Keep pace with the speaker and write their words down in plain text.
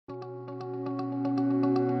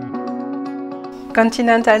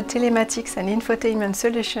Continental telematics and infotainment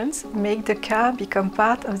solutions make the car become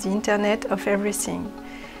part of the Internet of Everything.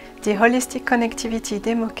 The holistic connectivity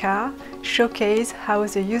demo car showcases how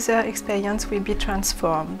the user experience will be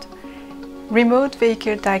transformed. Remote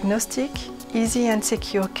vehicle diagnostic, easy and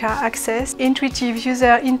secure car access, intuitive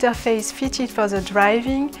user interface fitted for the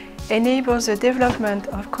driving enables the development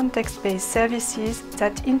of context-based services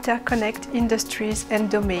that interconnect industries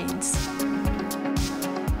and domains.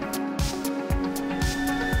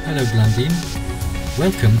 Hello Blandine,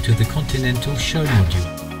 welcome to the Continental Show module.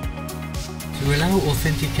 To allow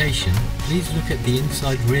authentication, please look at the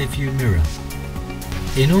inside rear view mirror.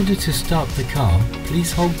 In order to start the car,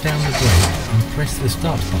 please hold down the brake and press the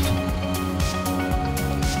start button.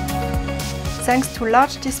 Thanks to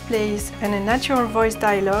large displays and a natural voice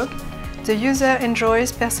dialogue, the user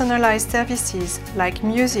enjoys personalized services like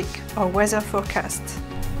music or weather forecast.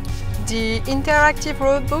 The interactive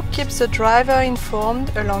roadbook keeps the driver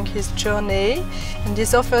informed along his journey, and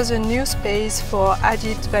this offers a new space for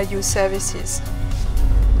added value services.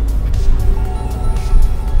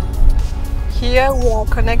 Here we are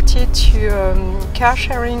connected to a car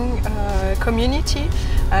sharing community,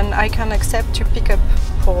 and I can accept to pick up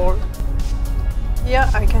Paul. Here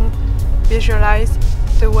I can visualize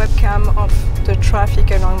the webcam of the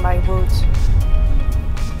traffic along my route.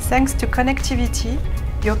 Thanks to connectivity,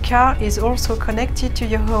 your car is also connected to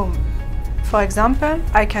your home. For example,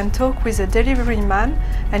 I can talk with a delivery man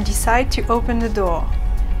and decide to open the door.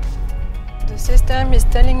 The system is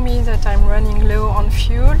telling me that I'm running low on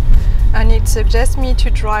fuel, and it suggests me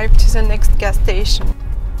to drive to the next gas station.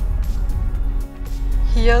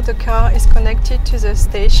 Here the car is connected to the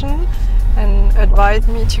station and advises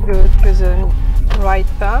me to go to the right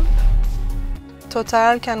pump.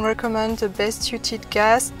 Total can recommend the best suited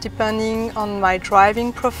gas depending on my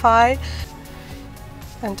driving profile,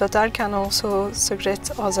 and Total can also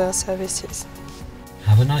suggest other services.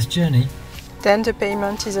 Have a nice journey. Then the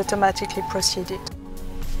payment is automatically proceeded.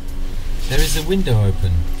 There is a window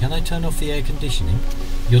open. Can I turn off the air conditioning?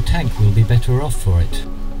 Your tank will be better off for it.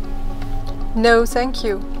 No, thank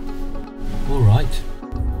you. All right.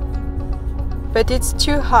 But it's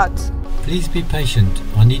too hot. Please be patient.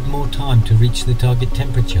 I need more time to reach the target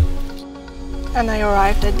temperature. And I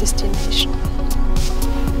arrived at destination.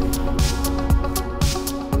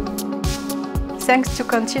 Thanks to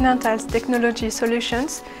Continental's technology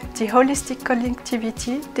solutions, the holistic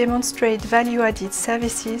connectivity demonstrates value-added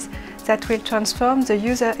services that will transform the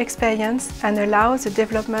user experience and allow the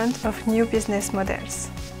development of new business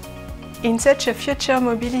models. In such a future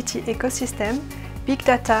mobility ecosystem, big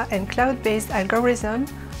data and cloud-based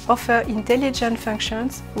algorithms offer intelligent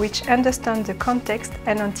functions which understand the context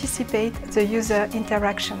and anticipate the user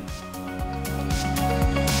interaction.